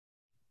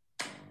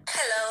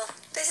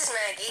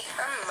Maggie.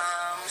 I'm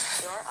Mom.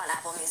 You're on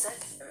Apple Music.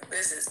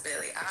 This is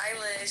Billie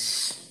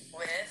Eilish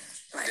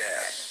with my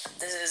dad.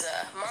 This is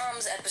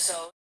Mom's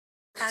episode.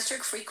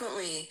 Patrick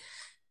frequently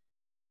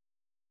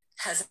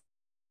has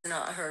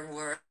not heard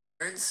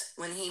words.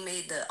 When he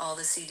made all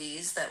the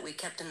CDs that we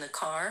kept in the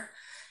car,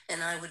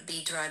 and I would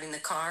be driving the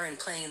car and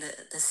playing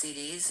the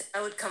CDs,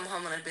 I would come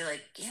home and I'd be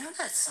like, you know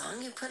that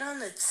song you put on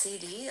the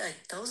CD?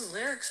 Like, those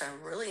lyrics are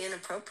really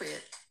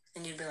inappropriate.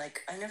 And you'd be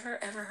like, I never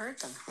ever heard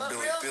them.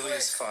 Billie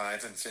is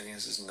 5 and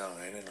Phineas is 9,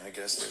 and I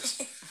guess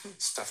there's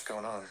stuff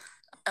going on.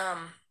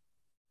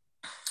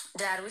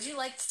 Dad, would you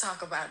like to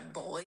talk about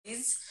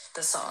Boys,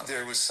 the song?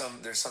 There's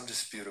some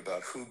dispute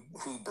about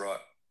who brought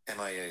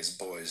MIA's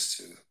Boys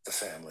to the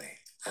family.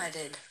 I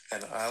did.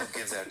 And I'll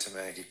give that to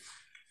Maggie.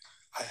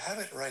 I have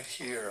it right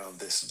here on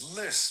this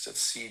list of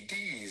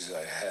CDs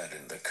I had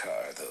in the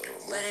car, though.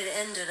 But it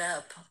ended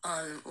up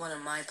on one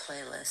of my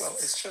playlists. Well,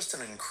 it's just an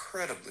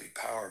incredibly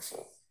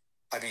powerful.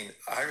 I mean,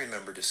 I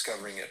remember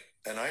discovering it,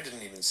 and I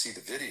didn't even see the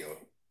video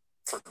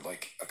for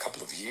like a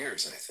couple of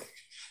years, I think.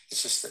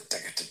 It's just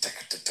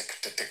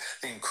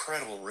the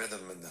incredible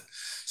rhythm and the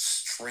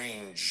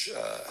strange,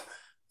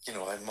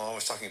 I'm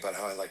always talking about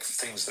how I like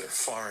things that are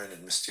foreign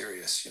and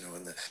mysterious,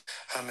 and the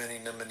how many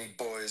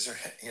boys are,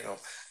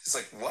 it's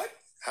like, what?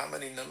 How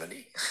many?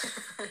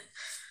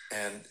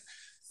 And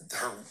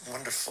her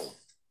wonderful,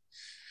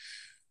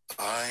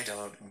 I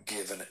don't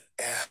give an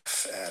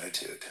F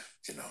attitude,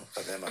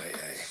 of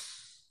MIA.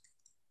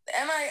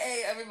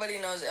 MIA, everybody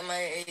knows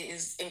MIA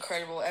is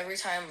incredible. Every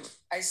time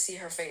I see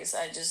her face,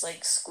 I just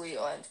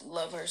squeal. I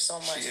love her so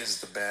much. She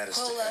is the baddest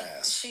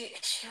ass. She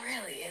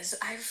really is.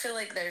 I feel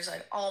like there's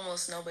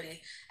almost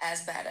nobody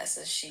as badass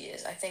as she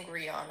is. I think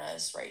Rihanna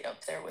is right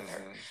up there with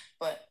her.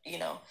 But,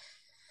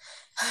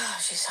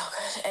 she's so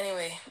good.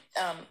 Anyway,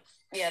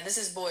 this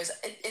is Boys.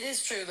 It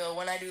is true, though,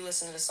 when I do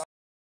listen to the song.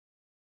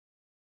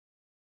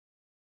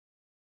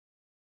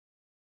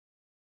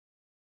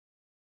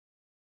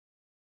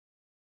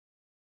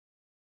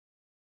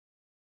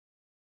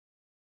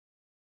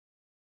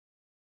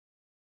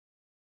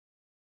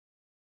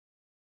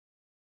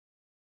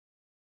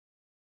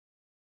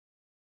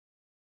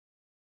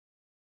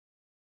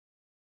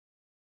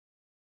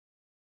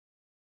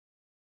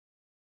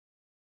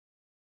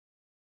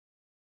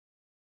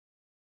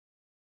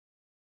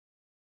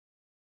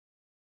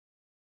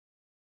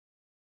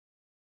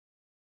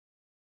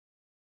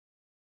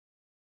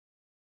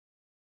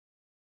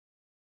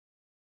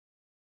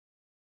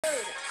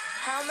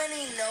 How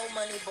many no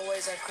money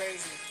boys are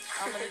crazy?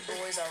 How many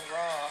boys are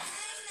raw?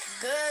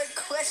 Good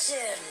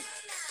question.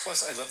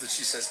 Plus, I love that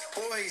she says,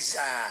 boys,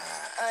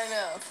 I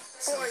know.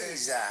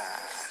 Boys,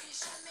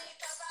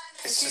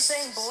 She's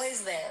saying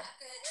boys there.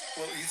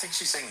 Well, you think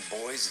she's saying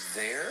boys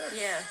there?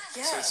 Yeah.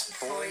 So it's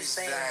boys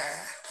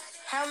there.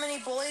 How many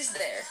boys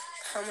there?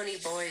 How many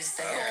boys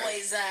there?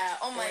 Boys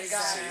oh my Boys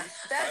God.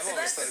 I've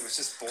always thought it was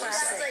just boys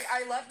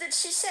I love that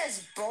she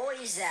says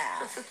boys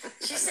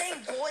She's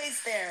saying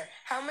boys there.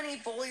 How many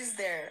boys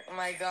there? Oh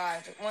my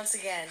God. Once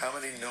again. How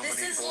many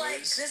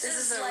boys? This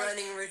is a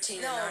running routine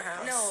in our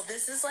house. No,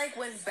 this is like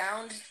when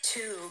Bound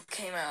 2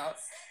 came out.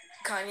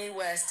 Kanye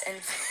West and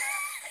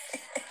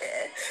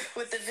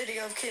with the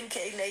video of Kim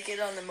K naked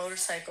on the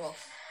motorcycle.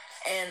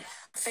 And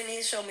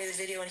Phineas showed me the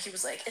video and he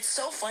was like, it's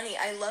so funny.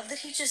 I love that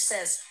he just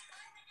says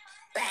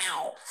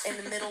bow in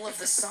the middle of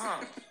the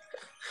song.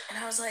 And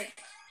I was like,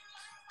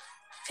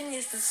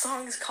 Phineas, the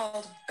song is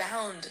called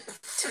Bound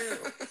 2.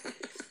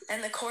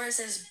 And the chorus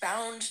is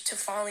bound to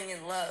falling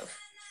in love.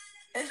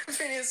 And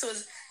Phineas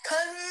was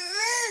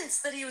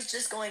convinced that he was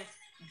just going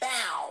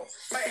bow.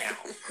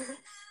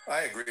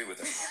 I agree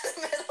with him.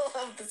 In the middle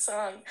of the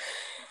song.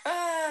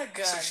 Oh,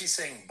 God. So she's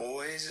saying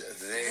boys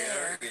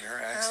there in her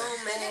accent.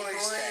 How many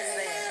boys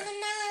there?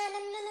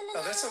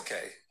 Oh, that's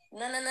okay.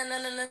 No.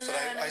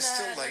 But I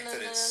still like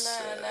that it's...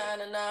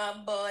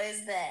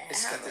 boys there.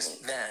 It's got this,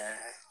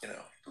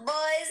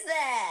 Boys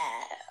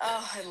there.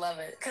 Oh, I love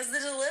it. Because the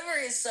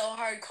delivery is so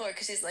hardcore.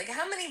 Because she's like,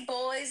 how many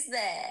boys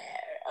there?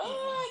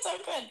 Oh, it's so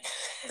good.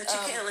 But you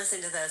can't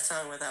listen to that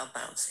song without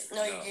bouncing.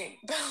 No, you can't.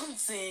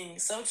 Bouncing.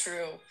 So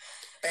true.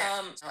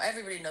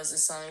 Everybody knows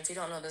this song. If you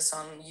don't know this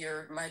song,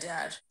 you're my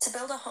dad. To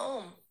build a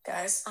home,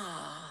 guys.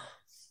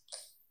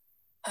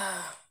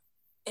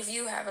 If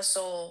you have a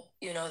soul,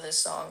 you know this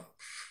song.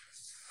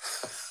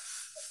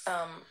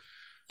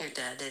 Your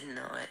dad didn't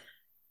know it.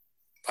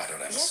 I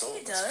don't have a soul.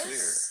 He does.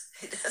 It's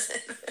He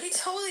doesn't. He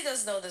totally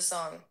does know this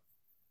song.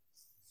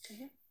 Do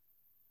you?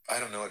 I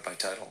don't know it by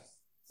title.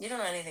 You don't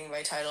know anything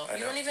by title.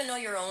 You don't even know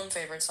your own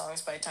favorite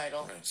songs by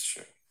title. That's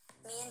true.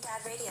 Me and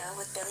Dad Radio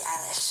with Billie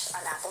Eilish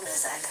on Apple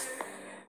Music.